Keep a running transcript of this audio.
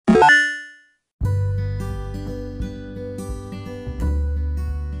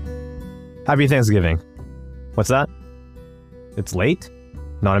Happy Thanksgiving. What's that? It's late?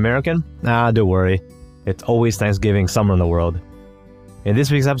 Not American? Nah, don't worry. It's always Thanksgiving somewhere in the world. In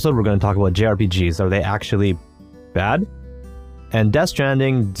this week's episode, we're going to talk about JRPGs. Are they actually bad? And Death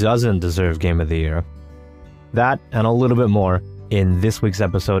Stranding doesn't deserve Game of the Year. That and a little bit more in this week's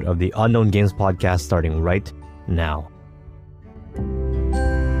episode of the Unknown Games Podcast, starting right now.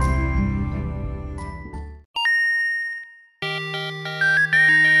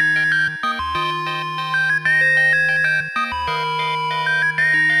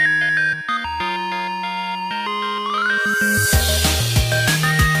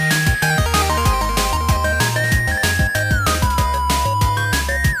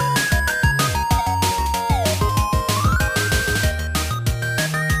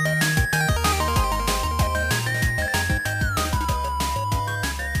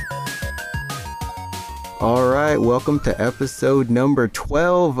 Welcome to episode number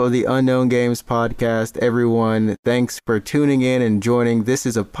 12 of the Unknown Games Podcast. Everyone, thanks for tuning in and joining. This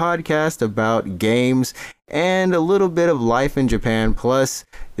is a podcast about games and a little bit of life in Japan, plus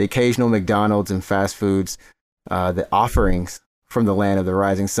the occasional McDonald's and fast foods, the offerings from the land of the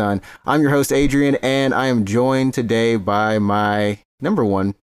rising sun. I'm your host, Adrian, and I am joined today by my number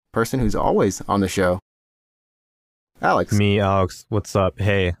one person who's always on the show, Alex. Me, Alex. What's up?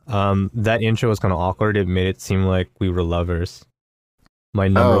 Hey, that intro was kind of awkward. It made it seem like we were lovers. My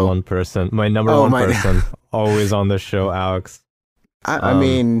number one person, always on the show, Alex. I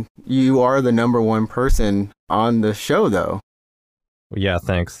mean, you are the number one person on the show, though. Yeah,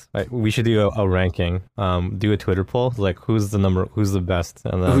 thanks. We should do a ranking. Do a Twitter poll, like who's the best,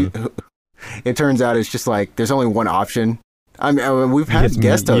 and then it turns out it's just like there's only one option. I mean, we've had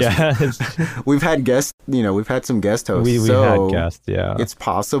guest hosts. Yeah. We've had guests, we've had some guest hosts. We had guests, yeah. It's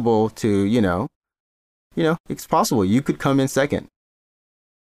possible to, it's possible. You could come in second.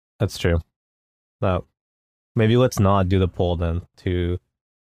 That's true. Maybe let's not do the poll then, to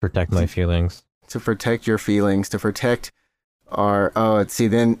protect my feelings. To protect your feelings, to protect our,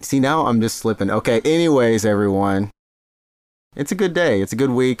 now I'm just slipping. Okay, anyways, everyone. It's a good day. It's a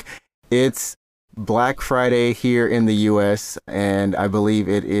good week. It's Black Friday here in the US, and I believe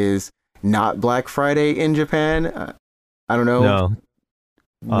it is not Black Friday in Japan. I don't know.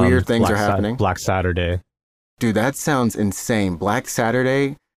 No. Weird things are happening. Black Saturday. Dude, that sounds insane. Black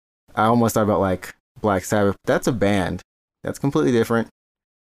Saturday? I almost thought about like Black Sabbath. That's a band. That's completely different.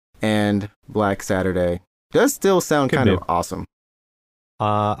 And Black Saturday does still sound kind of awesome.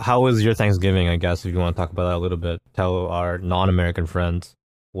 How was your Thanksgiving, I guess, if you want to talk about that a little bit? Tell our non-American friends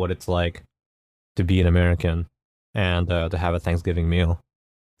what it's like to be an American and to have a Thanksgiving meal.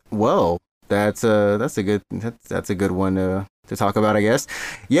 Well, that's a good one to talk about, I guess.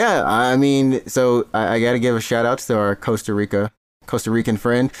 Yeah, I mean, so I got to give a shout out to our Costa Rican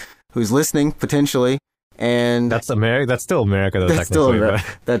friend who's listening potentially, and that's still America, though. That's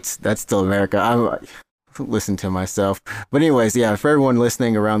still America. I listen to myself, but anyways, yeah, for everyone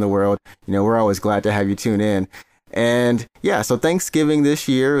listening around the world, we're always glad to have you tune in. And yeah, so Thanksgiving this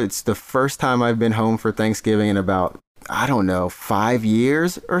year, it's the first time I've been home for Thanksgiving in about, 5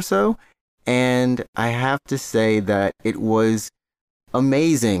 years or so. And I have to say that it was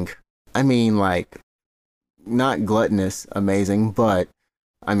amazing. I mean, like, not gluttonous amazing, but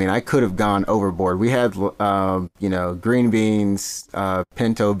I mean, I could have gone overboard. We had, green beans,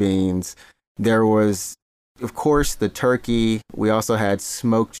 pinto beans. There was, of course, the turkey. We also had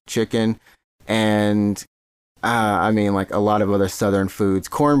smoked chicken and like a lot of other Southern foods.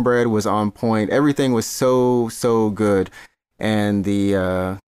 Cornbread was on point. Everything was so good. And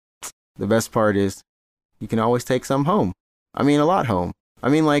the best part is you can always take some home. I mean, a lot home. I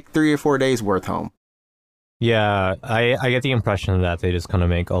mean, like 3 or 4 days worth home. Yeah, I get the impression that they just kind of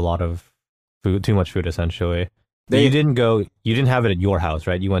make a lot of food, too much food, essentially. You didn't have it at your house,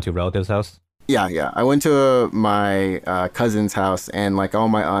 right? You went to a relative's house? Yeah. I went to my cousin's house, and like all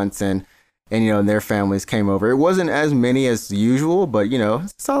my aunts and their families came over. It wasn't as many as usual, but,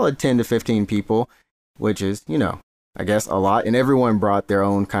 solid 10 to 15 people, which is, I guess a lot. And everyone brought their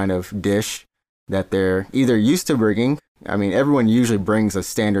own kind of dish that they're either used to bringing. I mean, everyone usually brings a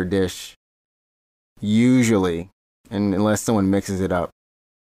standard dish, usually, and unless someone mixes it up.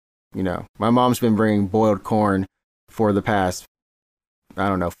 My mom's been bringing boiled corn for the past,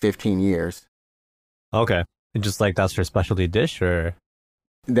 15 years. Okay. Just like that's her specialty dish, or?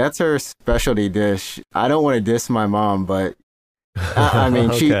 That's her specialty dish. I don't want to diss my mom, but I mean,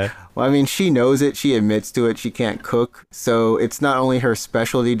 okay. She knows it. She admits to it. She can't cook. So it's not only her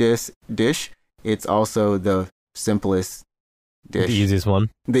specialty dish, it's also the simplest dish. The easiest one.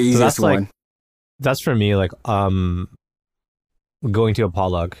 The easiest one. That's for me, like, going to a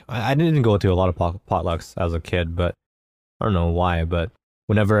potluck. I didn't go to a lot of potlucks as a kid, but I don't know why. But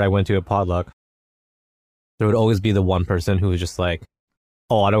whenever I went to a potluck, there would always be the one person who was just like,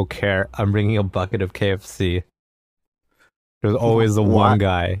 "Oh, I don't care. I'm bringing a bucket of KFC." There's always the one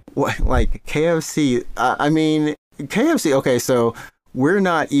guy. What, like KFC? I mean, KFC. Okay, so we're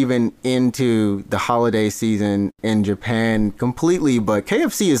not even into the holiday season in Japan completely, but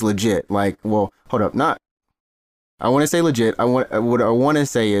KFC is legit. Like, well, hold up, not. I want to say legit. What I want to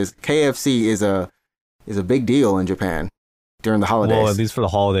say is KFC is a big deal in Japan during the holidays. Well, at least for the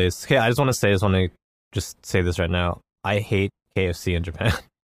holidays. Okay, I just want to say, just say this right now. I hate KFC in Japan.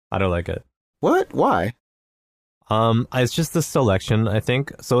 I don't like it. What? Why? It's just the selection, I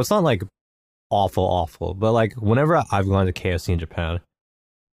think. So it's not like awful, but like whenever I've gone to KFC in Japan,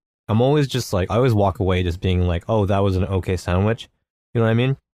 I'm always just like, I always walk away just being like, oh, that was an okay sandwich. You know what I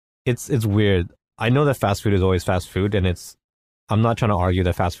mean? It's weird. I know that fast food is always fast food, and I'm not trying to argue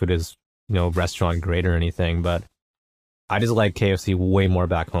that fast food is, restaurant great or anything, but I just like KFC way more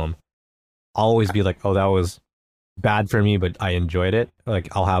back home. I'll always be like, oh, that was bad for me, but I enjoyed it.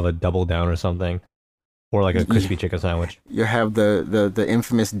 Like I'll have a double down or something. Or like a crispy chicken sandwich. You have the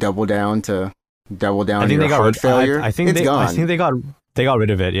infamous double down I think your heart failure. I think it's gone. I think they got rid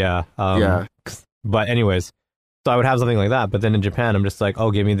of it. Yeah. Yeah. But anyways, so I would have something like that. But then in Japan, I'm just like,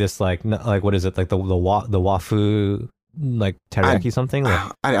 oh, give me this like what is it, like the wafu like teriyaki something.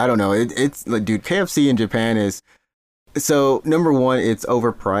 Like, I don't know. It's like, dude, KFC in Japan is so number one. It's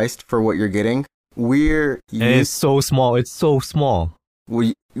overpriced for what you're getting. It's so small. It's so small.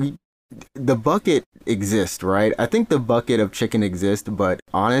 The bucket exists, right? I think the bucket of chicken exists, but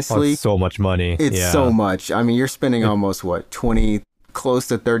honestly, it's so much money. It's so much. I mean, you're spending almost what, close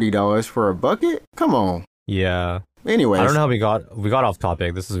to $30 for a bucket? Come on. Yeah. Anyways, I don't know how we got off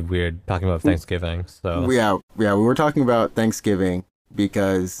topic. This is weird talking about Thanksgiving. So yeah, we were talking about Thanksgiving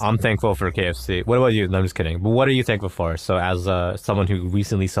because I'm thankful for KFC. What about you? No, I'm just kidding. But what are you thankful for? So as someone who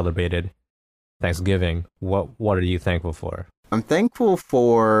recently celebrated Thanksgiving, what are you thankful for? I'm thankful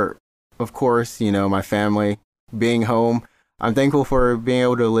for, of course, my family being home. I'm thankful for being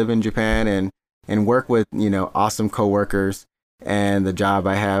able to live in Japan and work with, awesome coworkers, and the job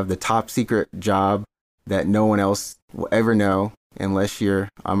I have, the top secret job that no one else will ever know unless you're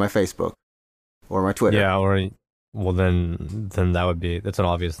on my Facebook or my Twitter. Yeah, well then that's an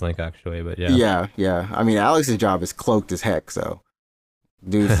obvious link actually, but yeah. Yeah. I mean, Alex's job is cloaked as heck, so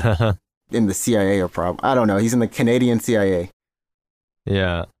dude's in the CIA or I don't know. He's in the Canadian CIA.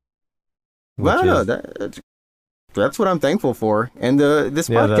 Yeah. Well, I don't know. That's what I'm thankful for, and this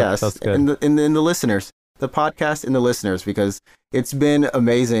podcast, that's good. and the listeners, the podcast and the listeners, because it's been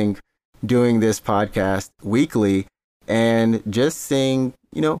amazing doing this podcast weekly and just seeing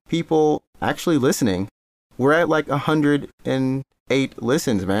people actually listening. We're at like 108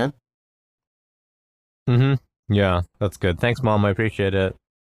 listens, man. Yeah, that's good. Thanks, Mom. I appreciate it.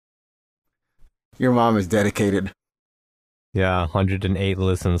 Your mom is dedicated. Yeah, 108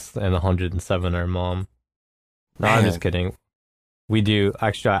 listens and 107 are Mom. No, I'm just kidding. We do.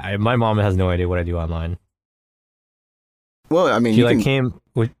 Actually, my mom has no idea what I do online. Well, I mean,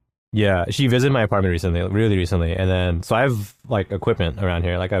 she visited my apartment really recently. And then, so I have like equipment around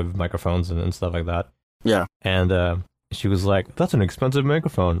here. Like I have microphones and stuff like that. Yeah. And she was like, that's an expensive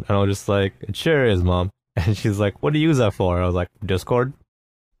microphone. And I was just like, it sure is, Mom. And she's like, what do you use that for? I was like, Discord.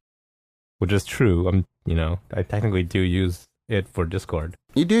 Which is true. I technically do use it for Discord.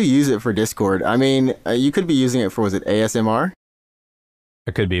 You do use it for Discord. I mean, you could be using it for, was it ASMR?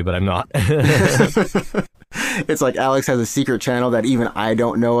 It could be, but I'm not. It's like Alex has a secret channel that even I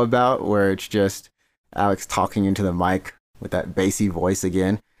don't know about, where it's just Alex talking into the mic with that bassy voice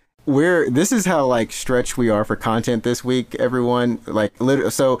again. This is how like stretched we are for content this week, everyone. Like,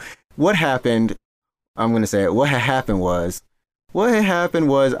 so what happened? I'm going to say it. What happened was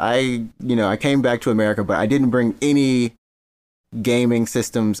I came back to America, but I didn't bring any gaming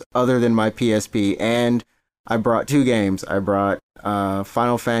systems other than my PSP, and I brought two games. I brought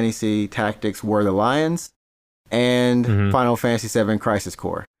Final Fantasy Tactics War of the Lions and Final Fantasy VII Crisis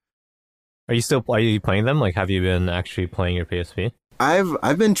Core. Are you playing them? Like, have you been actually playing your PSP?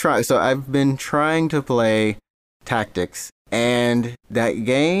 I've been trying to play Tactics, and that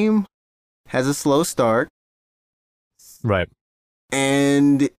game has a slow start. Right.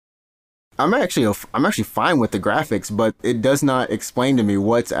 And I'm actually fine with the graphics, but it does not explain to me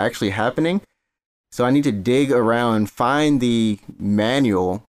what's actually happening. So I need to dig around, find the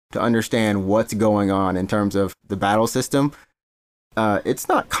manual to understand what's going on in terms of the battle system. It's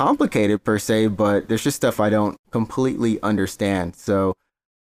not complicated per se, but there's just stuff I don't completely understand. So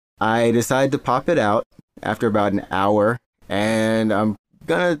I decided to pop it out after about an hour, and I'm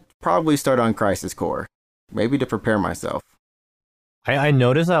gonna probably start on Crisis Core, maybe to prepare myself. I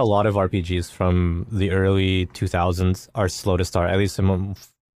noticed that a lot of RPGs from the early 2000s are slow to start, at least in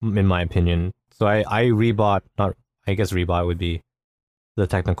my opinion. So I rebought, not, I guess rebought would be the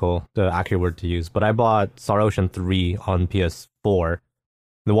accurate word to use, but I bought Star Ocean 3 on PS4,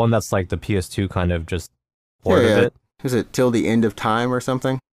 the one that's like the PS2 kind of just port of it. Is it Till the End of Time or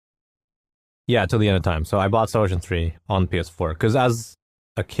something? Yeah, till the end of time. So I bought Star Ocean 3 on PS4 because as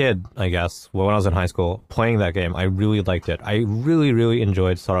a kid, I guess, when I was in high school, playing that game, I really liked it. I really, really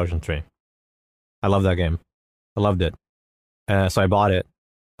enjoyed Star Ocean 3. I love that game. I loved it. So I bought it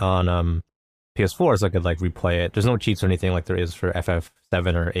on PS4 so I could like replay it. There's no cheats or anything like there is for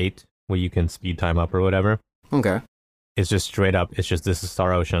FF7 or 8 where you can speed time up or whatever. Okay. It's just straight up. It's just this is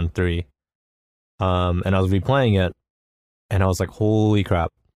Star Ocean 3. And I was replaying it and I was like, holy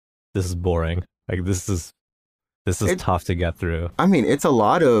crap, this is boring. Like this is tough to get through. I mean, it's a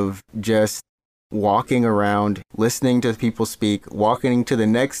lot of just walking around, listening to people speak, walking to the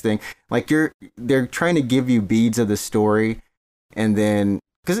next thing. Like they're trying to give you beads of the story, and then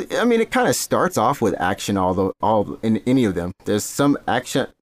because I mean, it kind of starts off with action. All in any of them, there's some action,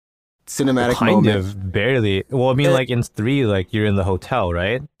 cinematic kind moment. of barely. Well, I mean, like in 3, like you're in the hotel,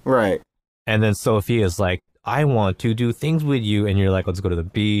 right? Right. And then Sophia's like, I want to do things with you, and you're like, let's go to the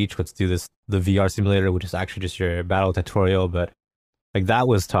beach, let's do the VR simulator, which is actually just your battle tutorial, but like that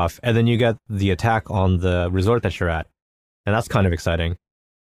was tough. And then you get the attack on the resort that you're at, and that's kind of exciting.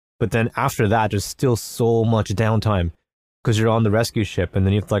 But then after that, there's still so much downtime because you're on the rescue ship, and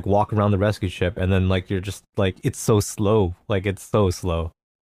then you have to like walk around the rescue ship, and then like you're just like, it's so slow. Like it's so slow.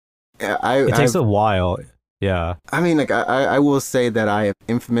 Yeah, it takes a while. Yeah. I mean, like I will say that I have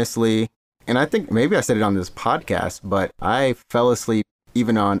infamously, and I think maybe I said it on this podcast, but I fell asleep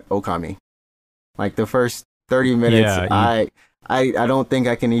even on Okami. Like the first 30 minutes, yeah, I don't think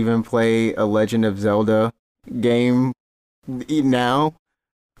I can even play a Legend of Zelda game now.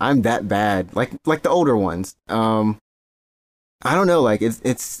 I'm that bad. Like the older ones. I don't know. Like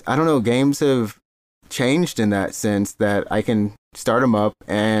it's I don't know. Games have changed in that sense that I can start them up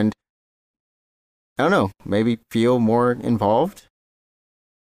and I don't know. Maybe feel more involved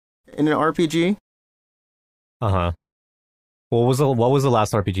in an RPG. Uh-huh. What was the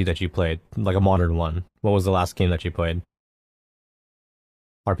last RPG that you played? Like a modern one. What was the last game that you played?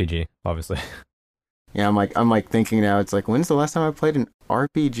 RPG, obviously. Yeah, I'm like thinking now, it's like, when's the last time I played an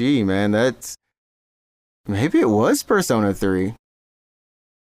RPG, man? Maybe it was Persona 3.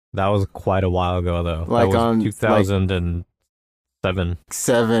 That was quite a while ago though. Like that was on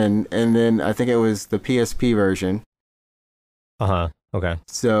 2007. And then I think it was the PSP version. Uh-huh. Okay.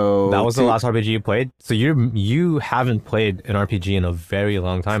 So that was the last RPG you played? So you haven't played an RPG in a very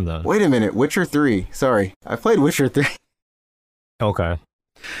long time then. Wait a minute, Witcher 3. Sorry. I played Witcher 3. Okay.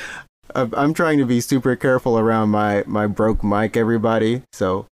 I'm trying to be super careful around my broke mic, everybody.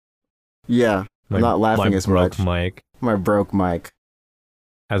 So yeah, I'm not laughing as much. My broke mic.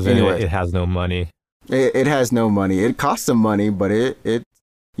 Anyway, it has no money. It has no money. It costs some money, but it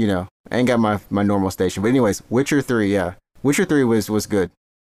you know, I ain't got my normal station. But anyways, Witcher 3, yeah. Witcher 3 was good.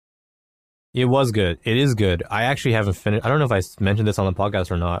 It was good. It is good. I actually haven't finished. I don't know if I mentioned this on the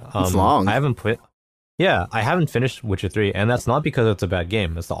podcast or not. It's long. I haven't put. Yeah, I haven't finished Witcher 3, and that's not because it's a bad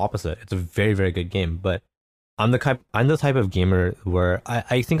game. It's the opposite. It's a very, very good game. But I'm the type of gamer where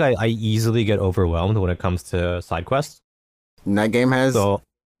I think I easily get overwhelmed when it comes to side quests. And that game has the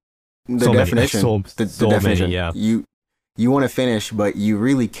definition. The definition. Yeah. You want to finish, but you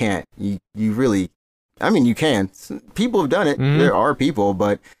really can't. You really. I mean, you can. People have done it. Mm-hmm. There are people,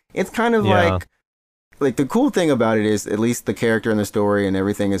 but it's kind of like the cool thing about it is at least the character and the story and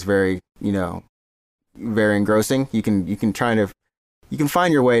everything is very, very engrossing. You can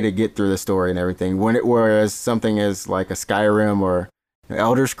find your way to get through the story and everything. Whereas something is like a Skyrim or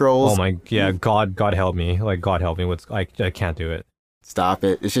Elder Scrolls. Oh my, yeah, God help me. Like, God help me. I can't do it. Stop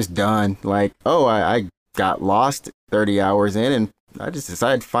it. It's just done. Like, oh, I got lost 30 hours in and I just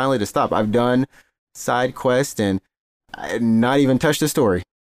decided finally to stop. I've done side quest and I not even touched the story.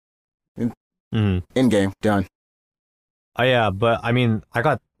 In game, done. Oh yeah, but I mean,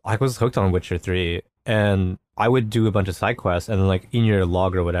 I was hooked on Witcher 3 and I would do a bunch of side quests and then like in your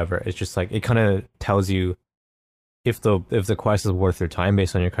log or whatever, it's just like it kind of tells you if the quest is worth your time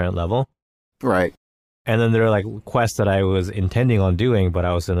based on your current level. Right. And then there are like quests that I was intending on doing, but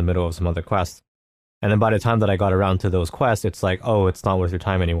I was in the middle of some other quests. And then by the time that I got around to those quests, it's like, oh, it's not worth your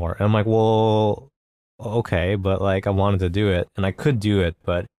time anymore. And I'm like, well, okay, but like I wanted to do it and I could do it,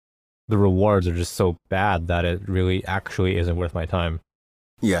 but the rewards are just so bad that it really actually isn't worth my time.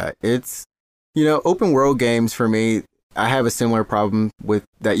 Yeah, it's, open world games for me, I have a similar problem with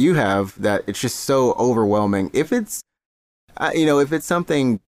that you have, that it's just so overwhelming. If it's, if it's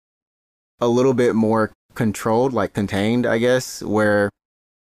something a little bit more controlled, like contained, I guess, where,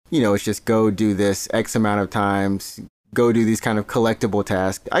 it's just go do this X amount of times, go do these kind of collectible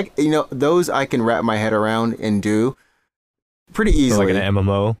tasks. Those I can wrap my head around and do pretty So easily. like an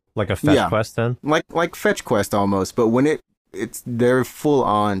MMO, like a fetch Yeah. quest then? Like Fetch Quest almost, but when they're full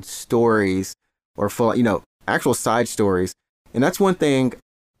on stories or full, actual side stories. And that's one thing.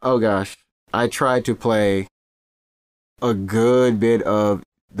 Oh gosh, I tried to play a good bit of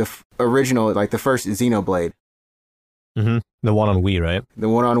the original, like the first Xenoblade, Mm-hmm. The one on Wii, right? the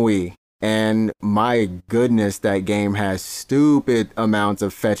one on Wii. And my goodness, that game has stupid amounts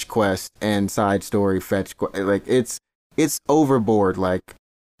of fetch quest and side story fetch quest. Like it's overboard. Like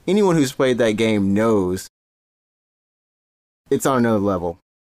anyone who's played that game knows it's on another level.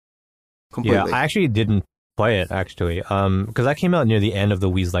 Yeah, Completely. I actually didn't play it actually, because that came out near the end of the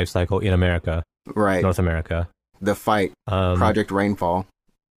Wii's life cycle in America, Right. North America. The fight, Project Rainfall.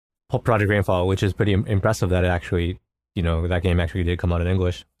 Project Rainfall, which is pretty impressive that it actually, that game actually did come out in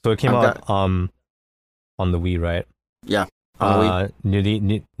English. So it came I've out on the Wii, right? Yeah. On the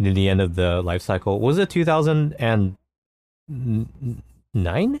Wii. Near the end of the life cycle. Was it 2009?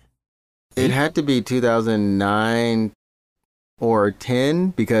 It had to be 2009 or 10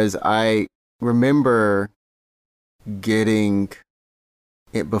 because I remember getting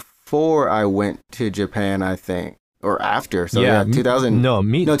it before I went to Japan, I think, or after. So yeah, 2000. No,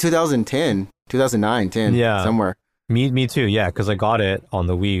 2010, 2009, 10. Yeah. Somewhere. Me too. Yeah, because I got it on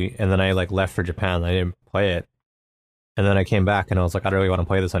the Wii, and then I like left for Japan. I didn't play it, and then I came back, and I was like, I don't really want to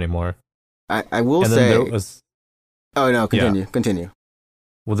play this anymore. I will And say. then there was Oh no! Continue.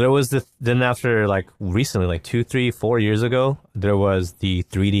 Well, there was then after like recently, like 2, 3, 4 years ago, there was the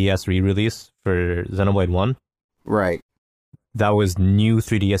 3DS re-release for Xenoblade 1. Right. That was new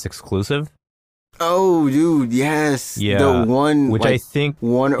 3DS exclusive. Oh, dude, yes. Yeah. The one, which like, I think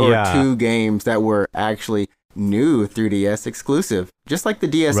one or yeah. two games that were actually new 3DS exclusive, just like the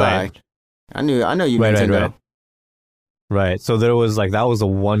DSi. Right. I know you Right, Nintendo. Right. So there was like that was the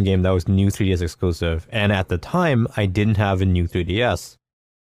one game that was new 3DS exclusive, and at the time I didn't have a new 3DS,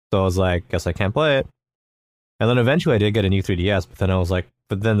 so I was like, guess I can't play it. And then eventually I did get a new 3DS, but then I was like,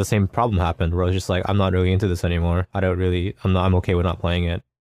 but then the same problem happened where I was just like, I'm not really into this anymore. I'm okay with not playing it.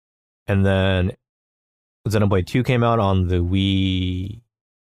 And then Xenoblade 2 came out on the Wii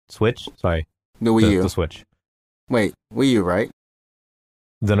Switch. Sorry, The Wii U. the Switch. Wait, Wii U, right?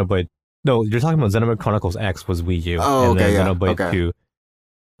 Xenoblade. No, you're talking about Xenoblade Chronicles X was Wii U. Oh, and okay, then yeah, Xenoblade okay. 2.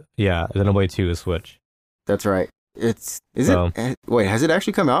 Yeah, Xenoblade 2 is Switch. That's right. So- Wait, has it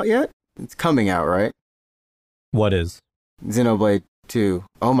actually come out yet? It's coming out, right? What is? Xenoblade 2.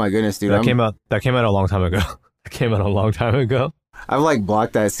 Oh my goodness, dude. That came out a long time ago. That came out a long time ago. I've like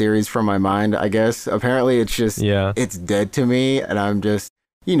blocked that series from my mind, I guess. Apparently it's just Yeah. it's dead to me, and I'm just,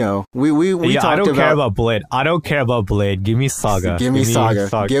 we talked I don't about care about Blade. I don't care about Blade. Give me Saga. Give me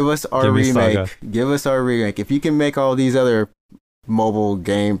Saga. Give us our Give me remake. Saga. Give us our remake. If you can make all these other mobile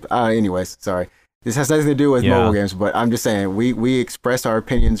games, anyways, sorry. This has nothing to do with Yeah. mobile games, but I'm just saying we expressed our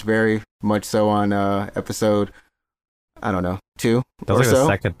opinions very much so on episode, I don't know, 2 That or was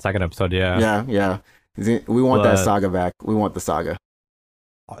like so. the second episode, yeah. Yeah. We want that But- Saga back. We want the Saga.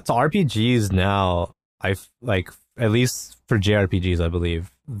 So RPGs now, at least for JRPGs, I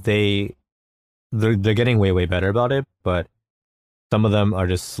believe, they're getting way better about it, but some of them are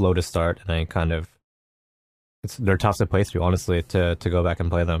just slow to start, and they're tough to play through, honestly, to go back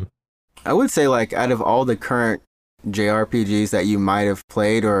and play them. I would say, like, out of all the current JRPGs that you might have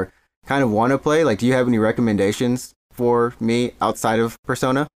played or kind of want to play, like, do you have any recommendations for me outside of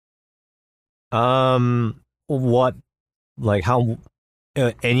Persona? What, like how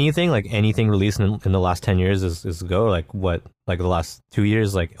anything released in the last 10 years is go, like what, like the last 2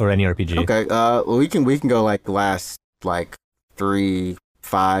 years, like, or any RPG? Okay. Well, we can go like last like 3,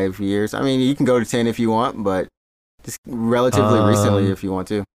 5 years. I mean, you can go to 10 if you want, but just relatively recently if you want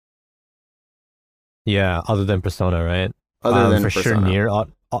to. Yeah, other than Persona, right? Other than for Persona.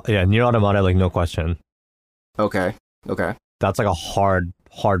 sure, Nier Automata, like no question. Okay. That's like a hard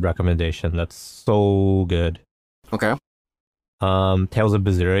recommendation. That's so good. Okay. Tales of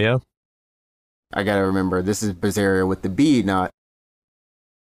Berseria. I gotta remember, this is Berseria with the B, not.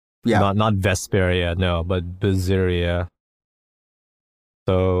 Yeah. Not Vesperia, no, but Berseria.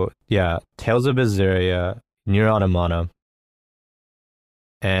 So yeah, Tales of Berseria, Nier Automata,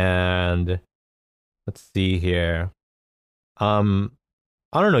 and let's see here.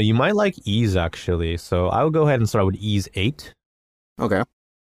 I don't know. You might like Ease actually, so I would go ahead and start with Ease 8. Okay.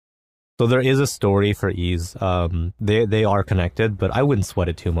 So there is a story for Ys. They are connected, but I wouldn't sweat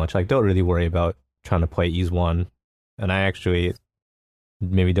it too much. Like, don't really worry about trying to play Ys 1. And I actually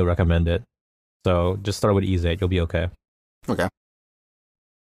maybe don't recommend it. So just start with Ys 8. You'll be okay. Okay.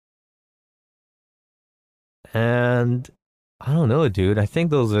 And I don't know, dude. I think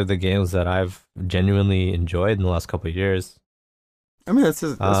those are the games that I've genuinely enjoyed in the last couple of years. I mean, it's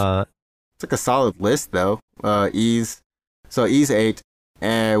like a solid list, though. Ys 8,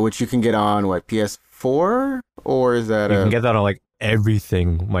 which you can get on, what, PS4? Or is that You can get that on, like,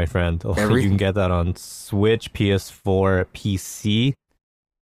 everything, my friend. You can get that on Switch, PS4, PC.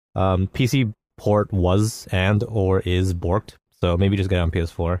 PC port was and or is borked, so maybe just get it on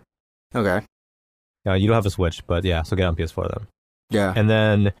PS4. Okay. You don't have a Switch, but yeah, so get on PS4 then. Yeah. And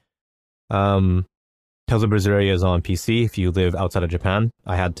then Tales of Berseria is on PC if you live outside of Japan.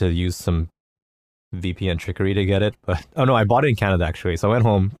 I had to use some VPN trickery to get it, but oh no, I bought it in Canada actually. So I went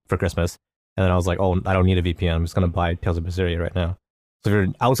home for Christmas, and then I was like, oh, I don't need a VPN. I'm just gonna buy Tales of Berseria right now. So if you're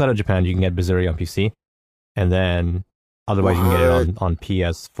outside of Japan, you can get Berseria on PC, and then otherwise you can get it on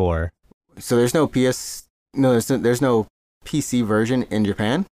PS4. So there's no there's no PC version in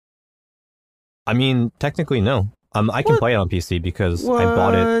Japan? I mean, technically no. I can play it on PC because I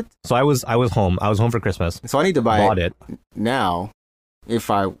bought it. So I was home. I was home for Christmas. So I need to buy it now if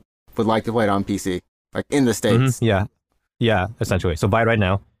I would like to play it on PC, like in the States. Mm-hmm. Yeah, essentially. So buy it right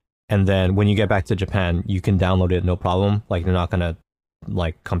now, and then when you get back to Japan, you can download it, no problem. Like, they're not gonna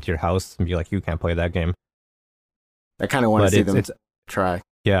like come to your house and be like, you can't play that game. I kind of want to see them try.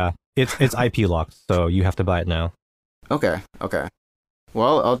 Yeah, it's IP locked, so you have to buy it now. Okay.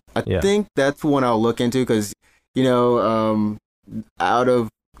 Well, I think that's one I'll look into because, out of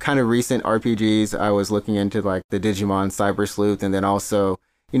kind of recent RPGs, I was looking into like the Digimon Cyber Sleuth, and then also,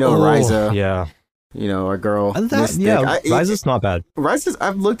 Ryza. Yeah. Our girl. Mystic. Yeah, Ryza's not bad. Ryza's,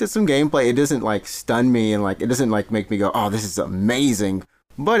 I've looked at some gameplay. It doesn't like stun me, and like it doesn't like make me go, oh, this is amazing.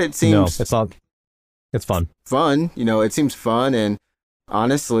 But it seems no, it's not. It's fun. It seems fun, and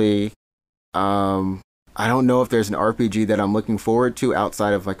honestly, I don't know if there's an RPG that I'm looking forward to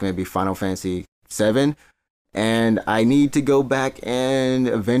outside of like maybe Final Fantasy VII, and I need to go back and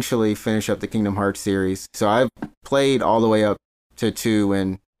eventually finish up the Kingdom Hearts series. So I've played all the way up to 2,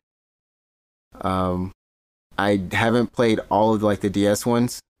 and I haven't played all of like the DS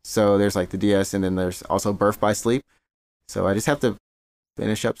ones. So there's like the DS, and then there's also Birth by Sleep. So I just have to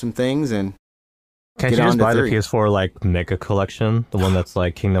finish up some things and can't you just buy the PS4 like Mega Collection, the one that's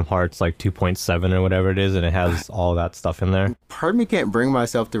like Kingdom Hearts like 2.7 or whatever it is, and it has all that stuff in there? Part of me can't bring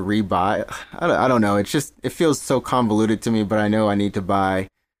myself to rebuy. I don't know. It's just, it feels so convoluted to me, but I know I need to buy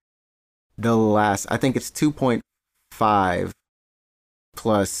the last. I think it's 2.5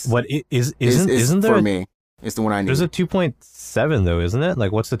 plus. What isn't there for me? It's the one I need. There's a 2.7 though, isn't it?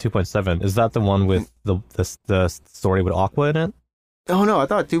 Like, what's the 2.7? Is that the one with the story with Aqua in it? Oh no, I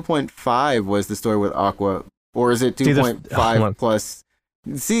thought 2.5 was the story with Aqua, or is it 2.5 plus?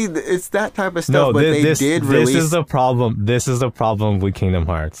 See, it's that type of stuff. No, but they did release. This is the problem. This is the problem with Kingdom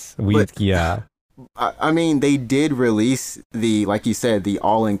Hearts. I mean, they did release like you said, the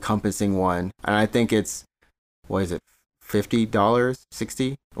all-encompassing one, and I think it's, what is it, $50,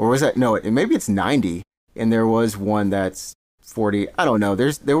 $60, or was that maybe it's $90, and there was one that's $40. I don't know.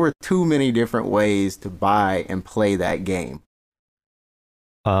 There were too many different ways to buy and play that game.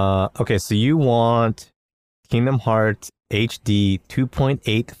 Okay, so you want Kingdom Hearts HD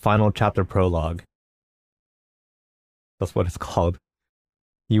 2.8 Final Chapter Prologue. That's what it's called.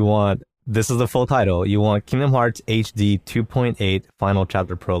 This is the full title. You want Kingdom Hearts HD 2.8 Final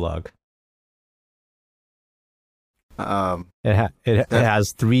Chapter Prologue. It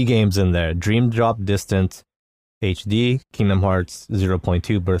has 3 games in there: Dream Drop Distance HD, Kingdom Hearts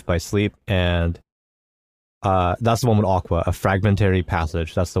 0.2 Birth by Sleep, and that's the one with Aqua, A Fragmentary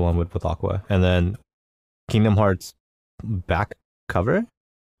Passage. That's the one with Aqua. And then Kingdom Hearts back cover?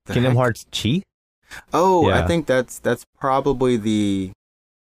 Kingdom Hearts Chi? Oh, yeah. I think that's probably the,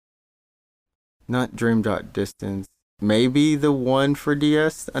 not Dream Drop Distance, maybe the one for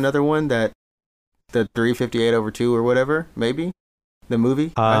DS, another one, that the 358/2 or whatever, maybe? The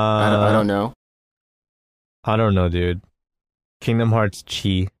movie? I don't know. I don't know, dude. Kingdom Hearts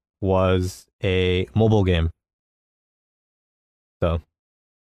Chi was a mobile game. So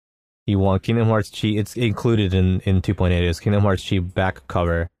you want Kingdom Hearts Chi. It's included in 2.8. It's Kingdom Hearts Chi back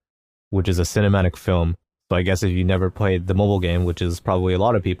cover, which is a cinematic film. So I guess if you never played the mobile game, which is probably a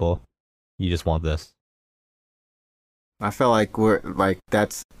lot of people, you just want this. I feel like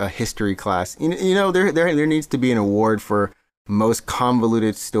that's a history class. There needs to be an award for most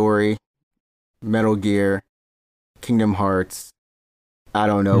convoluted story, Metal Gear, Kingdom Hearts, I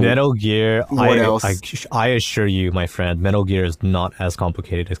don't know. Metal Gear. What else? I assure you, my friend, Metal Gear is not as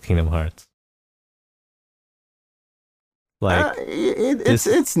complicated as Kingdom Hearts. Like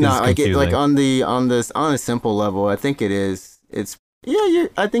it's not like it, like on a simple level. I think it is. It's yeah.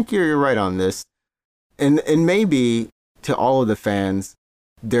 I think you're right on this, and maybe to all of the fans,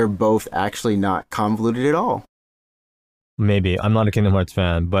 they're both actually not convoluted at all. Maybe. I'm not a Kingdom Hearts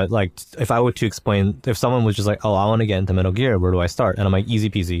fan, but like if I were to explain, if someone was just like, oh, I want to get into Metal Gear, where do I start? And I'm like, easy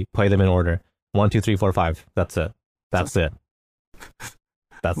peasy, play them in order. 1, 2, 3, 4, 5. That's it. That's it.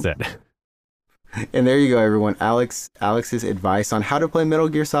 That's it. And there you go, everyone. Alex's advice on how to play Metal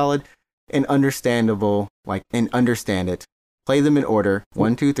Gear Solid and understand it. Play them in order.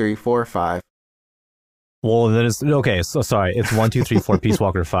 1, 2, 3, 4, 5. Well, then it's okay. So sorry, it's 1, 2, 3, 4. Peace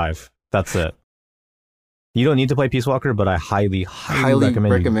Walker 5. That's it. You don't need to play Peace Walker, but I highly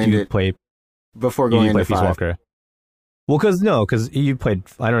recommend you play before going into Peace Walker. Well, because you played.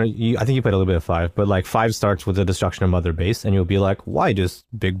 I think you played a little bit of 5, but like 5 starts with the destruction of Mother Base, and you'll be like, why does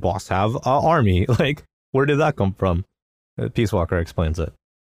Big Boss have an army? Like, where did that come from? Peace Walker explains it.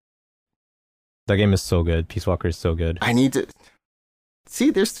 That game is so good. Peace Walker is so good. I need to see.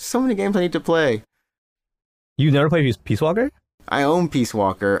 There's so many games I need to play. You never played Peace Walker? I own Peace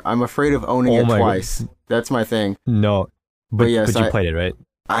Walker. I'm afraid of owning it twice. God. That's my thing. No, but yes, you played it, right?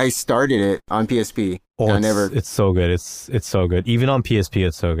 I started it on PSP. Oh, it's so good. It's so good. Even on PSP,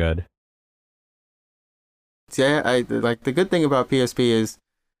 it's so good. Yeah, I like the good thing about PSP is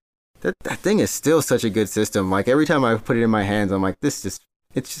that thing is still such a good system. Like every time I put it in my hands, I'm like, it's just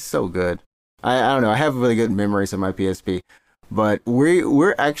so good. I don't know. I have really good memories of my PSP, but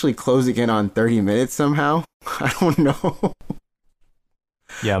we're actually closing in on 30 minutes somehow. I don't know.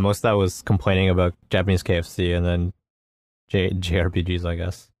 Yeah, most of that was complaining about Japanese KFC and then JRPGs, I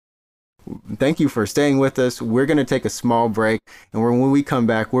guess. Thank you for staying with us. We're going to take a small break, and when we come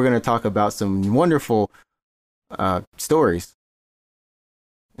back, we're going to talk about some wonderful stories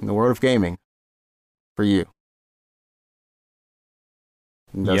in the world of gaming for you.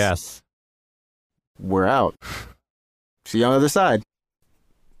 Yes. We're out. See you on the other side.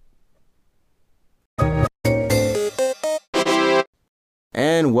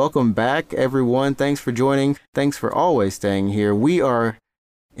 And welcome back, everyone. Thanks for joining. Thanks for always staying here. We are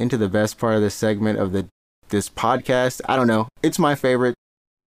into the best part of this segment of this podcast. I don't know. It's my favorite.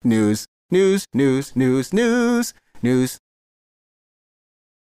 News. Is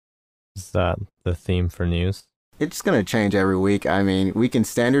that the theme for news? It's going to change every week. I mean, we can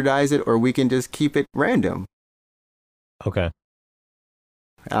standardize it or we can just keep it random. Okay.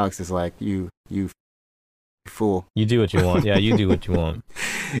 Alex is like, you fool. You do what you want. Yeah, you do what you want.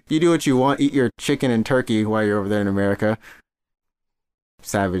 You do what you want. Eat your chicken and turkey while you're over there in America.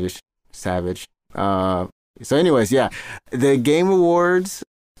 Savage. So anyways, yeah. The Game Awards,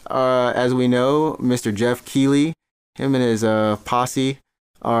 as we know, Mr. Jeff Keighley, him and his posse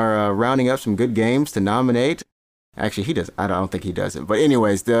are rounding up some good games to nominate. Actually, he does. I don't think he does it. But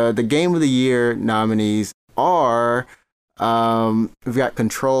anyways, the Game of the Year nominees are we've got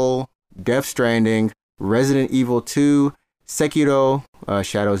Control, Death Stranding, Resident Evil 2, Sekiro,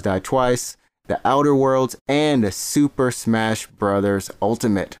 Shadows Die Twice, The Outer Worlds, and Super Smash Bros.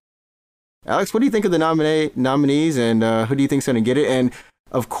 Ultimate. Alex, what do you think of the nominees, and who do you think's going to get it? And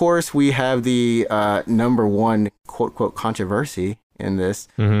of course, we have the number one quote controversy in this.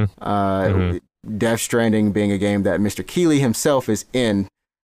 Death Stranding being a game that Mr. Keighley himself is in.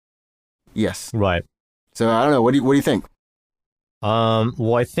 Yes. Right. So I don't know. What do you think?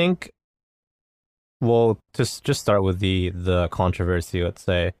 Well, I think. Well, just start with the controversy. Let's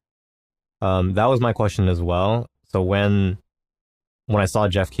say, that was my question as well. So when I saw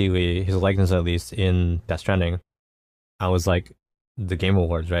Jeff Keighley, his likeness at least in Death Stranding, I was like, the Game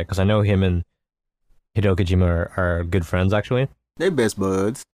Awards, right? Because I know him and Hideo Kojima are good friends, actually. They're best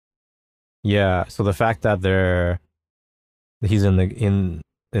buds. Yeah. So the fact that he's in the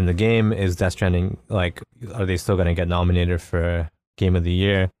game, is Death Stranding, like, are they still going to get nominated for Game of the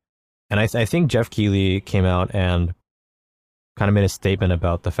Year? And I think Jeff Keighley came out and kind of made a statement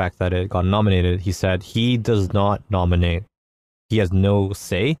about the fact that it got nominated. He said he does not nominate. He has no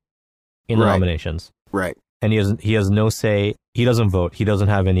say in the nominations. Right. And he has no say. He doesn't vote. He doesn't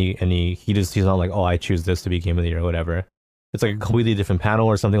have any he's not like, oh, I choose this to be Game of the Year or whatever. It's like a completely different panel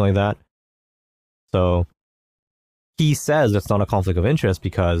or something like that. So he says it's not a conflict of interest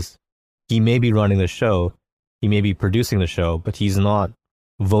because he may be running the show, he may be producing the show, but he's not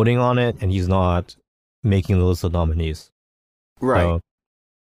voting on it and he's not making the list of nominees. Right. So,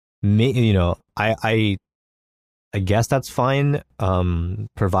 I guess that's fine,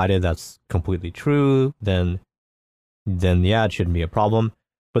 provided that's completely true. Then then yeah, it shouldn't be a problem.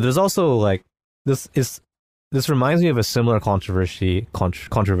 But there's also like this is this reminds me of a similar controversy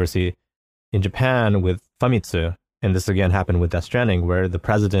in Japan with Famitsu, and this again happened with Death Stranding, where the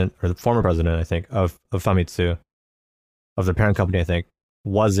president or the former president, I think, of Famitsu, of the parent company, I think,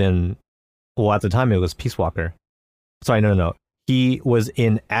 was in. Well, at the time it was Peace Walker. Sorry, no. He was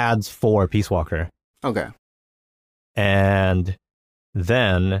in ads for Peace Walker. Okay. And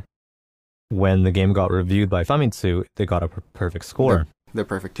then when the game got reviewed by Famitsu, they got a perfect score. The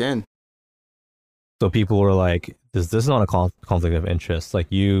perfect 10. So people were like, this is not a conflict of interest. Like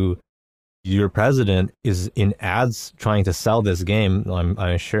your president is in ads trying to sell this game.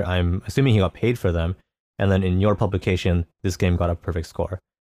 I'm assuming he got paid for them. And then in your publication, this game got a perfect score.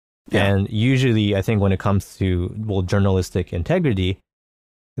 Yeah. And usually I think when it comes to, well, journalistic integrity,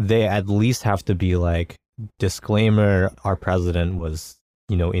 they at least have to be like, disclaimer, our president was,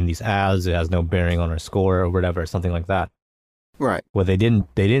 in these ads, it has no bearing on our score or whatever, something like that. Right. Well, they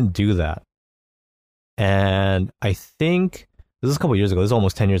didn't do that. And I think this is a couple of years ago, this is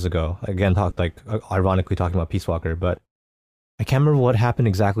almost 10 years ago. Again, ironically talking about Peace Walker, but I can't remember what happened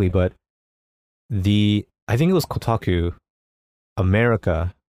exactly, but I think it was Kotaku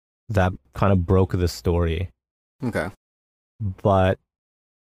America that kind of broke this story. Okay. But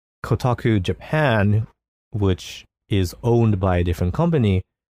Kotaku Japan, which is owned by a different company,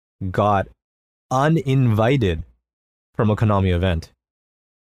 got uninvited from a Konami event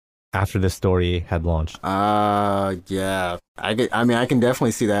after this story had launched. Yeah. I can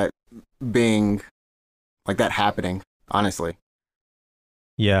definitely see that being like that happening, honestly.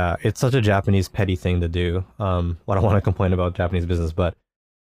 Yeah, it's such a Japanese petty thing to do. I don't want to complain about Japanese business, but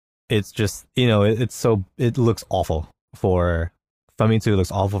it's just, it looks awful for Famitsu, it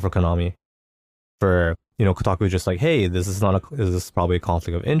looks awful for Konami. For, Kotaku just like, hey, this is probably a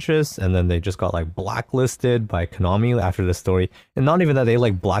conflict of interest, and then they just got like blacklisted by Konami after this story. And not even that, they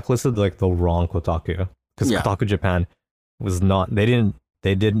like blacklisted like the wrong Kotaku. Because Kotaku Japan was not, they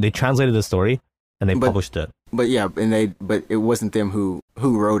translated the story and they published it. But yeah, but it wasn't them who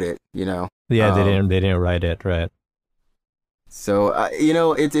wrote it, Yeah, they didn't write it, right. So,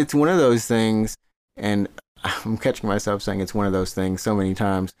 it's one of those things, and I'm catching myself saying it's one of those things so many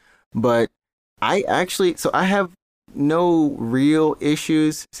times, but I have no real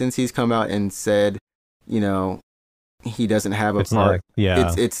issues since he's come out and said, he doesn't have a part.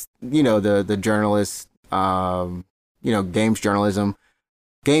 It's the journalists,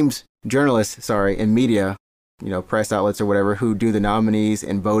 games journalists, in media, press outlets or whatever, who do the nominees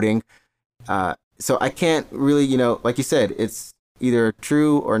and voting. So I can't really, like you said, it's either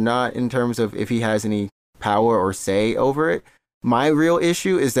true or not in terms of if he has any power or say over it. My real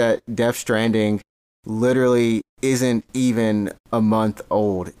issue is that Death Stranding literally isn't even a month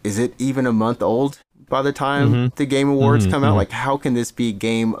old. Is it even a month old by the time the Game Awards come out? Like, how can this be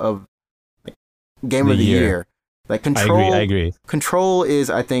game of the year? Like, Control. I agree. Control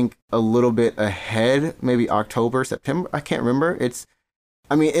is, I think, a little bit ahead, maybe October, September. I can't remember. It's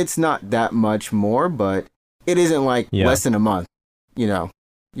not that much more, but it isn't like less than a month.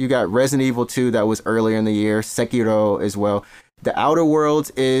 You got Resident Evil 2 that was earlier in the year, Sekiro as well. The Outer Worlds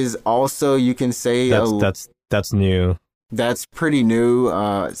is also, you can say, that's new. That's pretty new,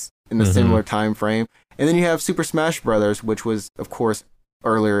 in a similar time frame. And then you have Super Smash Brothers, which was, of course,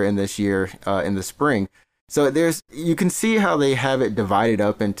 earlier in this year, in the spring. So you can see how they have it divided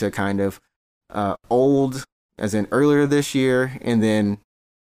up into kind of old, as in earlier this year, and then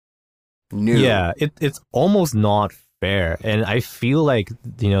new. Yeah, it's almost not fair, and I feel like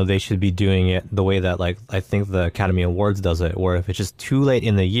they should be doing it the way that like I think the Academy Awards does it, where if it's just too late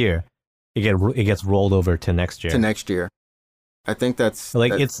in the year, it gets rolled over to next year. I think that's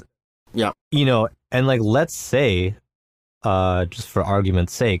it's and like let's say, just for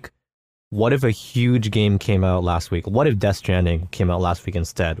argument's sake, what if a huge game came out last week? What if Death Stranding came out last week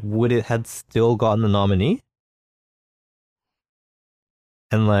instead? Would it have still gotten the nominee?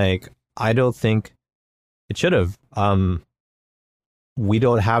 And like, I don't think it should have. We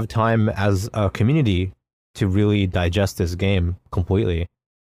don't have time as a community to really digest this game completely,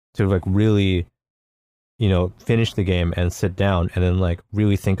 to like really, finish the game and sit down and then like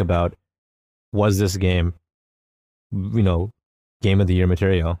really think about, was this game, game of the year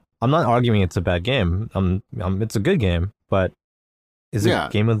material? I'm not arguing it's a bad game. It's a good game, but is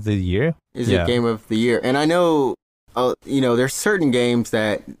it game of the year? Is it game of the year? And I know, there's certain games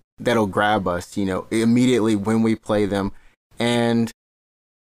that'll grab us, immediately when we play them, and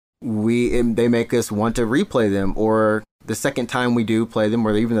they make us want to replay them, or the second time we do play them,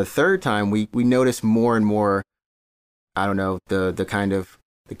 or even the third time, we notice more and more, I don't know, the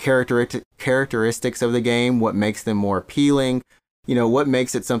the characteristics of the game, what makes them more appealing, what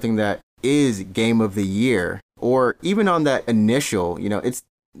makes it something that is game of the year, or even on that initial, it's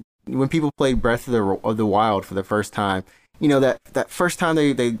when people played Breath of the Wild for the first time, that first time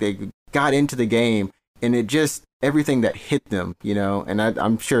they got into the game, and it just everything that hit them, and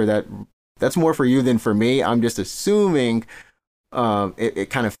I'm sure that's more for you than for me. I'm just assuming it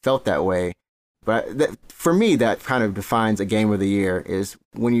kind of felt that way. But for me, that kind of defines a game of the year is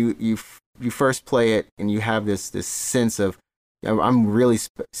when you first play it and you have this sense of I'm really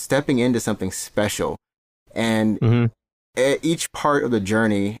stepping into something special, and at each part of the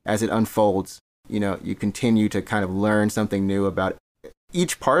journey as it unfolds, you continue to kind of learn something new about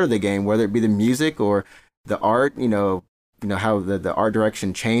each part of the game, whether it be the music or the art, how the art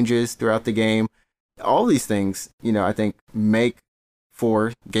direction changes throughout the game. All these things, I think make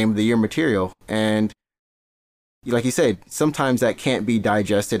for game of the year material. And like you said, sometimes that can't be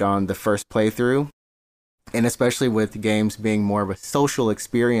digested on the first playthrough. And especially with games being more of a social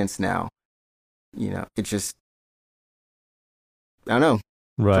experience now, it just, I don't know.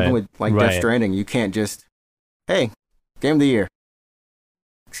 Right. Something with like Death Stranding, you can't just, hey, game of the year.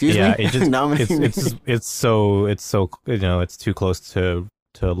 Excuse me? It just, it's so it's too close to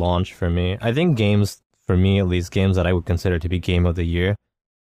launch for me. I think games, for me at least, games that I would consider to be game of the year,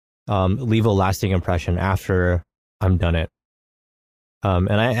 leave a lasting impression after I'm done it.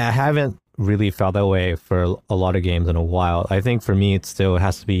 And I haven't really felt that way for a lot of games in a while. I think for me, it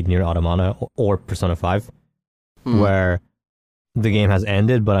has to be Nier Automata or Persona 5, where the game has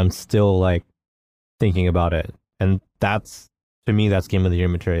ended, but I'm still like thinking about it. And to me, that's game of the year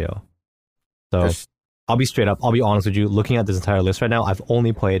material. So I'll be straight up. I'll be honest with you. Looking at this entire list right now, I've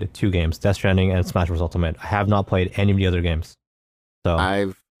only played 2 games, Death Stranding and Smash Bros. Ultimate. I have not played any of the other games. So I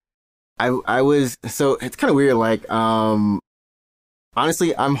was, so it's kind of weird. Like,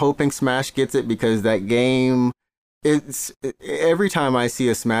 honestly, I'm hoping Smash gets it because that game, every time I see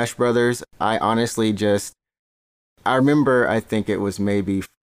a Smash Brothers, I honestly I remember, I think it was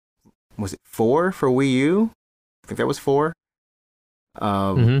was it 4 for Wii U? I think that was 4.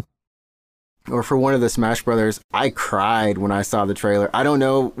 Or for one of the Smash Brothers, I cried when I saw the trailer. I don't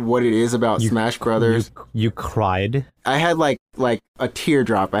know what it is about Smash Brothers. You cried? I had like a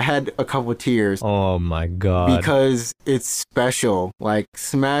teardrop. I had a couple of tears. Oh my god. Because it's special. Like,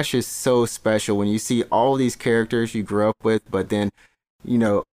 Smash is so special when you see all these characters you grew up with, but then,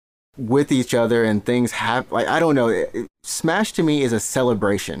 with each other and things happen. Like, I don't know. Smash to me is a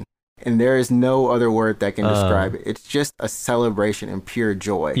celebration. And there is no other word that can describe it. It's just a celebration and pure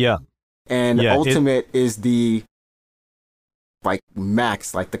joy. Yeah. And Ultimate is the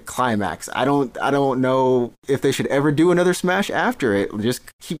max, like the climax. I don't know if they should ever do another Smash after it. Just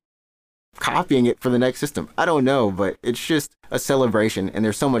keep copying it for the next system. I don't know, but it's just a celebration, and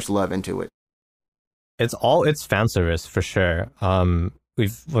there's so much love into it. It's fan service for sure.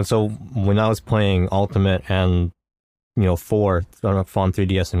 So when I was playing Ultimate and 4 on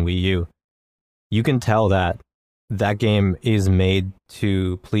 3DS and Wii U, you can tell that game is made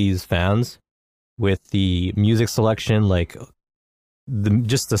to please fans with the music selection, like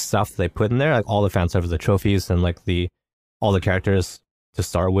just the stuff they put in there, like all the fan stuff, the trophies and like all the characters to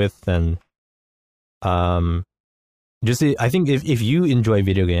start with, and I think if you enjoy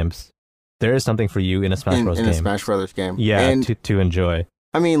video games, there is something for you in a Smash Bros. In a Smash Brothers game, yeah, and to enjoy.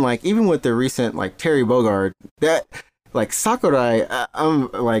 I mean, like, even with the recent Terry Bogard, that. Like, Sakurai,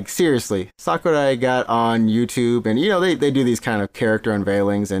 I'm like, seriously, Sakurai got on YouTube and, they do these kind of character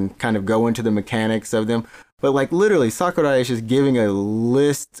unveilings and kind of go into the mechanics of them. But literally, Sakurai is just giving a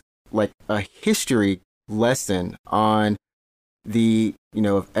list, like a history lesson on the,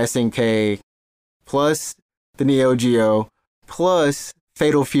 SNK plus the Neo Geo plus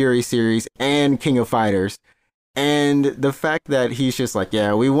Fatal Fury series and King of Fighters. And the fact that he's just like,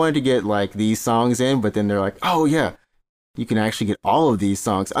 yeah, we wanted to get these songs in, but then they're like, oh yeah, you can actually get all of these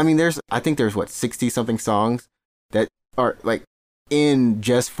songs. I mean, I think there's 60 something songs that are in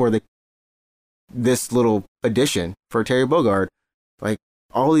just for this little edition for Terry Bogard. Like,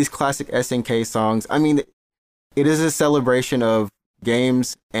 all these classic SNK songs. I mean, it is a celebration of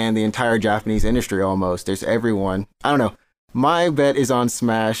games and the entire Japanese industry almost. There's everyone. I don't know. My bet is on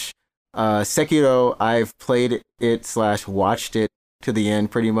Smash. Sekiro, I've played it / watched it to the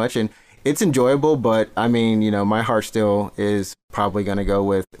end pretty much, and it's enjoyable, but I mean, my heart still is probably going to go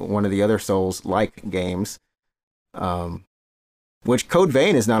with one of the other Souls-like games, which Code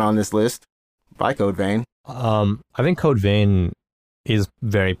Vein is not on this list by Code Vein. I think Code Vein is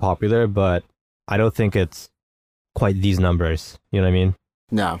very popular, but I don't think it's quite these numbers. You know what I mean?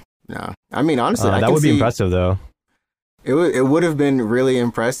 No. I mean, honestly, that would be impressive, though. it would have been really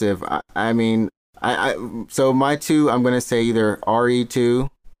impressive. I mean, so my two, I'm gonna say either RE2,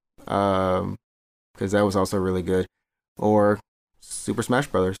 because that was also really good, or Super Smash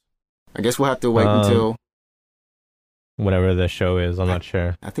Brothers. I guess we'll have to wait until whatever the show is. I'm not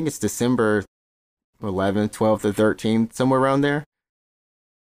sure. I think it's December 11th, 12th, or 13th, somewhere around there.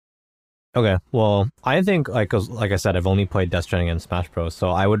 Okay, well, I think like I said, I've only played Death Stranding and Smash Bros. So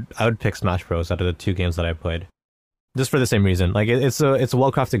I would pick Smash Bros. Out of the two games that I played, just for the same reason. Like it's a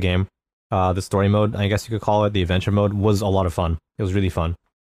well crafted game. The story mode, I guess you could call it, the adventure mode, was a lot of fun. It was really fun,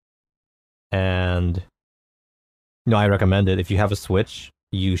 and I recommend it. If you have a Switch,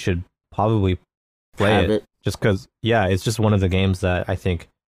 you should probably play it. Just because, yeah, it's just one of the games that I think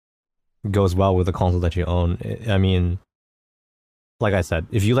goes well with the console that you own. I mean, like I said,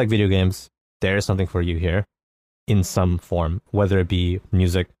 if you like video games, there is something for you here in some form, whether it be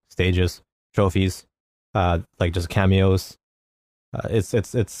music, stages, trophies, like just cameos.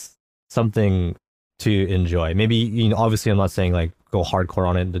 It's something to enjoy. Maybe, obviously I'm not saying like go hardcore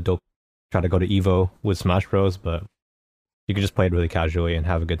on it, try to go to Evo with Smash Bros, but you can just play it really casually and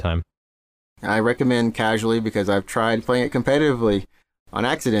have a good time. I recommend casually because I've tried playing it competitively on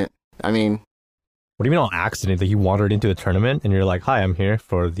accident. I mean, what do you mean on accident? That you wandered into a tournament and you're like, "Hi, I'm here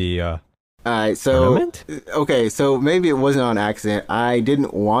for the tournament?" Okay, so maybe it wasn't on accident. I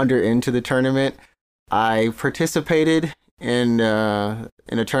didn't wander into the tournament. I participated in a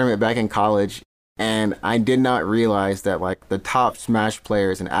tournament back in college, and I did not realize that like the top Smash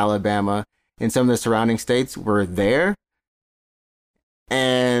players in Alabama and some of the surrounding states were there.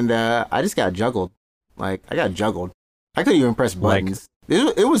 And I just got juggled. Like, I got juggled. I couldn't even press buttons.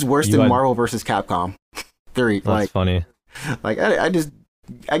 It was worse than Marvel vs. Capcom 3. That's funny. Like, I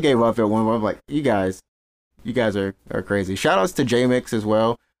gave up at one point. I'm like, you guys are crazy. Shout outs to J-Mix as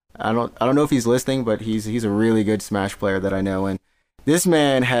well. I don't know if he's listening, but he's a really good Smash player that I know. And this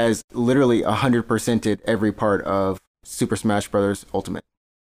man has literally 100%ed every part of Super Smash Bros. Ultimate.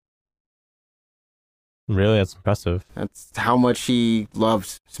 Really? That's impressive. That's how much he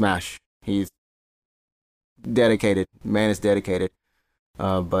loves Smash. He's dedicated. Man is dedicated.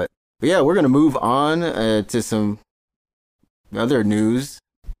 But yeah, we're going to move on to some other news.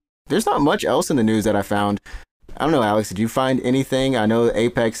 There's not much else in the news that I found. I don't know, Alex, did you find anything? I know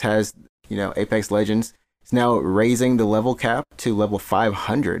Apex has, Apex Legends is now raising the level cap to level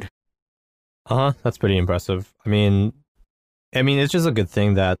 500. That's pretty impressive. I mean, it's just a good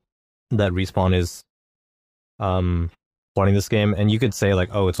thing that Respawn is wanting this game, and you could say like,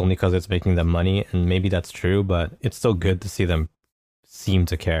 oh, it's only because it's making them money, and maybe that's true, but it's still good to see them seem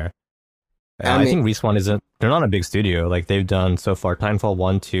to care. I think Respawn they're not a big studio. Like, they've done so far Titanfall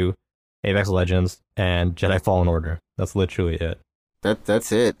 1, 2, Apex Legends, and Jedi Fallen Order. That's literally it.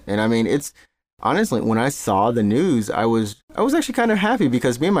 That's it. And I mean, it's honestly, when I saw the news, I was actually kind of happy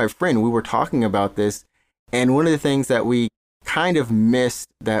because me and my friend, we were talking about this, and one of the things that we kind of missed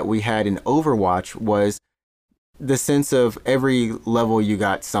that we had in Overwatch was the sense of every level you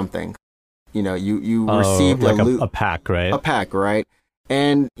got something. You received like a pack, right? A pack, right?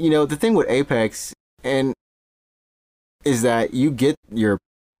 And the thing with Apex is that you get your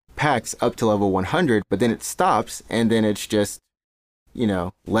packs up to level 100, but then it stops, and then it's just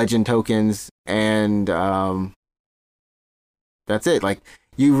legend tokens, and that's it. Like,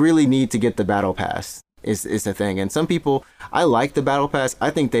 you really need to get the battle pass is the thing. And some people, I like the battle pass.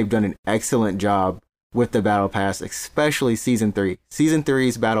 I think they've done an excellent job with the battle pass, especially season 3. Season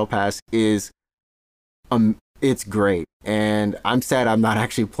 3's battle pass is it's great, and I'm sad I'm not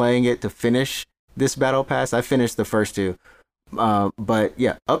actually playing it to finish this battle pass. I finished the first 2, but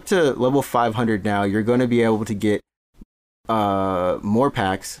yeah, up to level 500 now, you're going to be able to get more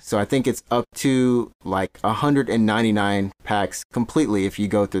packs. So I think it's up to like 199 packs completely if you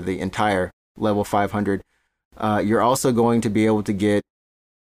go through the entire level 500. You're also going to be able to get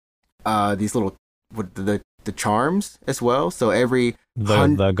these little the charms as well. So every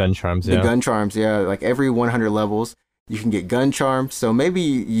the gun charms, the gun charms, yeah, like every 100 levels you can get gun charms. So maybe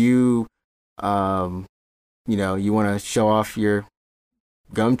you want to show off your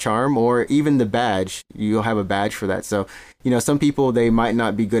gum charm, or even the badge. You'll have a badge for that. So some people, they might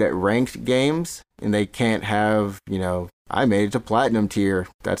not be good at ranked games, and they can't have I made it to platinum tier.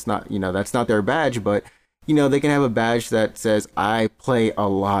 That's not their badge, but they can have a badge that says, I play a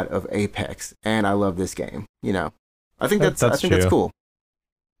lot of Apex and I love this game. I think that's cool.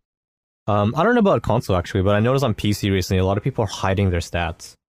 I don't know about console actually, but I noticed on PC recently a lot of people are hiding their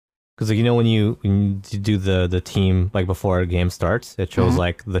stats. Because when you do the team, like before a game starts, it shows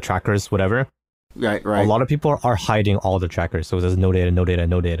like the trackers, whatever. Right. A lot of people are hiding all the trackers, so it says no data, no data,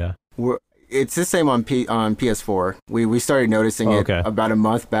 no data. it's the same on PS4. We started noticing it about a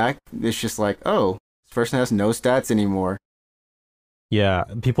month back. It's just like, oh, this person has no stats anymore. Yeah,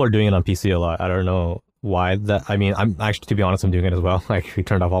 people are doing it on PC a lot. I don't know why. I mean, I'm actually, to be honest, I'm doing it as well. Like, we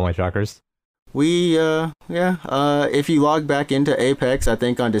turned off all my trackers. If you log back into Apex, I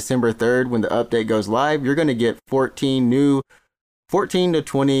think on December 3rd, when the update goes live, you're going to get 14 to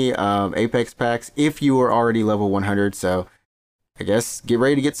 20 Apex packs if you are already level 100. So I guess get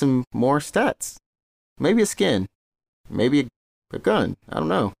ready to get some more stats. Maybe a skin, maybe a gun. I don't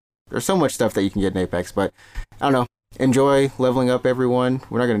know. There's so much stuff that you can get in Apex, but I don't know. Enjoy leveling up, everyone.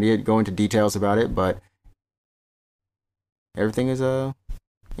 We're not going to go into details about it, but everything is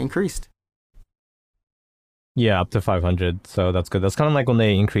increased. Yeah, up to 500. So that's good. That's kind of like when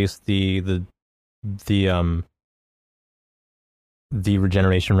they increased the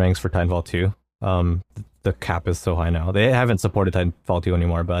regeneration ranks for Titanfall 2. The cap is so high now. They haven't supported Titanfall 2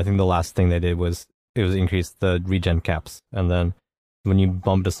 anymore, but I think the last thing they did was increase the regen caps. And then when you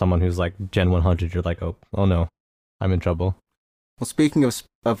bump to someone who's like Gen 100, you're like, oh no, I'm in trouble. Well, speaking of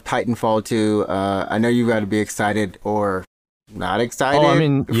Titanfall 2, I know you got to be excited or not excited. Oh, I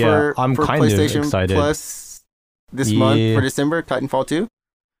mean, yeah, I'm for kind PlayStation of excited. Plus this month for December, Titanfall 2.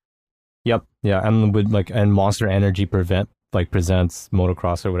 Yep, yeah, and Monster Energy presents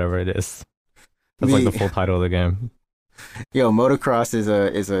motocross or whatever it is. That's like the full title of the game. Yo, motocross is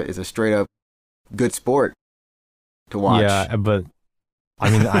a straight up good sport to watch. Yeah, but I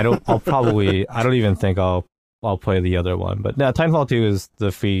mean, I don't even think I'll play the other one. But yeah, Titanfall 2 is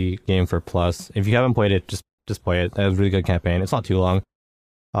the free game for Plus. If you haven't played it, just play it. It's a really good campaign. It's not too long.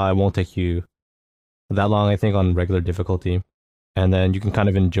 It won't take you that long, I think, on regular difficulty. And then you can kind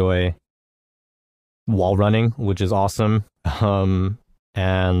of enjoy wall running, which is awesome.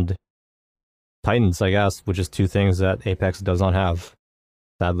 And Titans, I guess, which is two things that Apex does not have,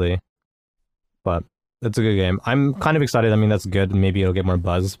 sadly. But it's a good game. I'm kind of excited. I mean, that's good. Maybe it'll get more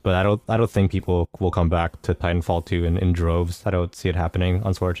buzz, but I don't think people will come back to Titanfall 2 in droves. I don't see it happening,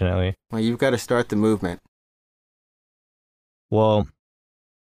 unfortunately. Well, you've got to start the movement. Well,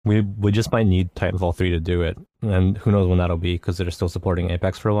 we just might need Titanfall 3 to do it, and who knows when that'll be, because they're still supporting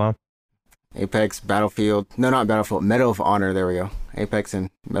Apex for a while. Apex, Battlefield, no, not Battlefield, Medal of Honor, there we go. Apex and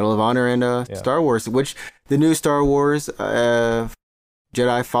Medal of Honor and Star Wars, which the new Star Wars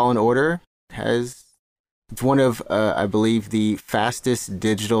Jedi Fallen Order it's one of, I believe, the fastest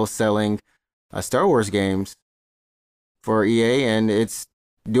digital selling Star Wars games for EA, and it's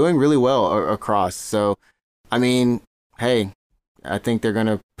doing really well across. So, I mean, hey, I think they're going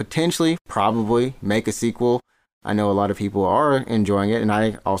to probably make a sequel. I know a lot of people are enjoying it, and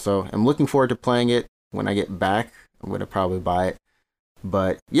I also am looking forward to playing it when I get back. I'm going to probably buy it.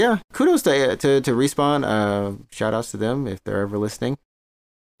 But yeah, kudos to Respawn. Shout outs to them if they're ever listening.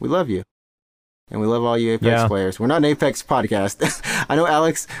 We love you. And we love all you Apex players. We're not an Apex podcast. I know,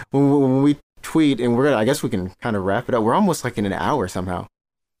 Alex, when we tweet, and I guess we can kind of wrap it up. We're almost like in an hour somehow.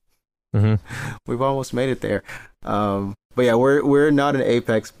 Mm-hmm. We've almost made it there. But yeah, we're not an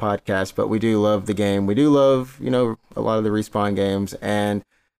Apex podcast, but we do love the game. We do love, a lot of the Respawn games, and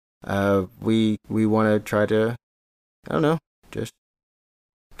we want to try to, I don't know, just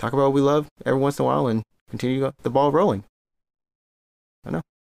talk about what we love every once in a while and continue the ball rolling. I don't know.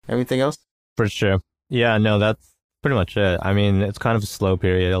 Anything else? For sure. Yeah, no, that's pretty much it. I mean, it's kind of a slow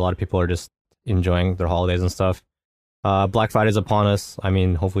period. A lot of people are just enjoying their holidays and stuff. Black Friday's upon us. I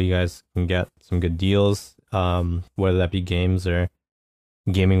mean, hopefully you guys can get some good deals. Whether that be games or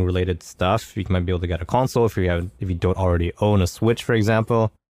gaming related stuff. You might be able to get a console if you don't already own a Switch, for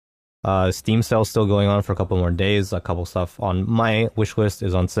example. Steam sale's still going on for a couple more days. A couple stuff on my wish list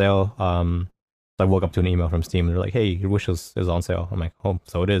is on sale. So I woke up to an email from Steam and they're like, hey, your wish list is on sale. I'm like, oh,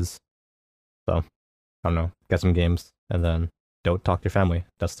 so it is. So I don't know, get some games and then don't talk to your family.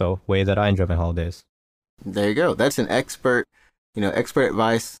 That's the way that I enjoy my holidays. There you go. That's an expert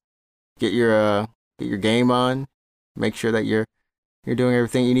advice. Get your game on. Make sure that you're doing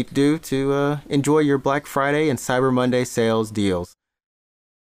everything you need to do to enjoy your Black Friday and Cyber Monday sales deals.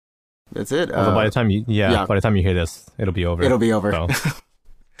 That's it. By the time you hear this, it'll be over. It'll be over. So.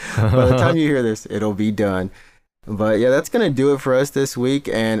 By the time you hear this, it'll be done. But yeah, that's going to do it for us this week.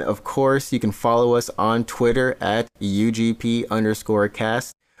 And of course, you can follow us on Twitter at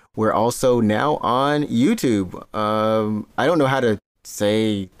UGP_cast. We're also now on YouTube. I don't know how to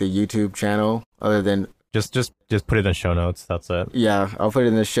say the YouTube channel other than just put it in show notes. That's it. Yeah, I'll put it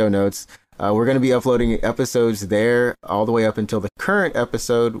in the show notes. We're going to be uploading episodes there all the way up until the current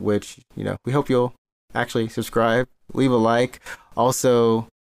episode, which, we hope you'll actually subscribe, leave a like. Also,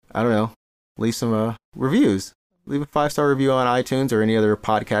 I don't know, leave some reviews. leave a 5-star review on iTunes or any other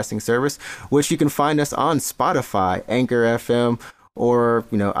podcasting service, which you can find us on Spotify, Anchor FM, or,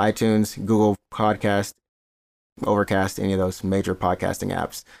 iTunes, Google Podcast, Overcast, any of those major podcasting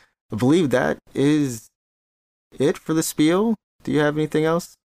apps. I believe that is it for the spiel. Do you have anything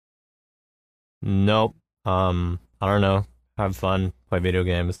else? Nope. I don't know. Have fun, play video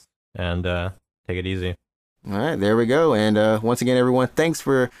games, and take it easy. All right, there we go. And once again, everyone, thanks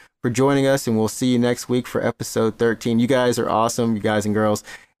for joining us, and we'll see you next week for episode 13. You guys are awesome, you guys and girls.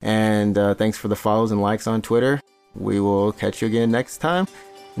 And thanks for the follows and likes on Twitter. We will catch you again next time.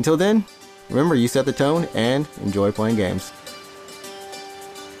 Until then, remember, you set the tone and enjoy playing games.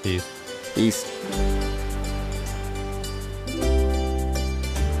 Peace. Peace.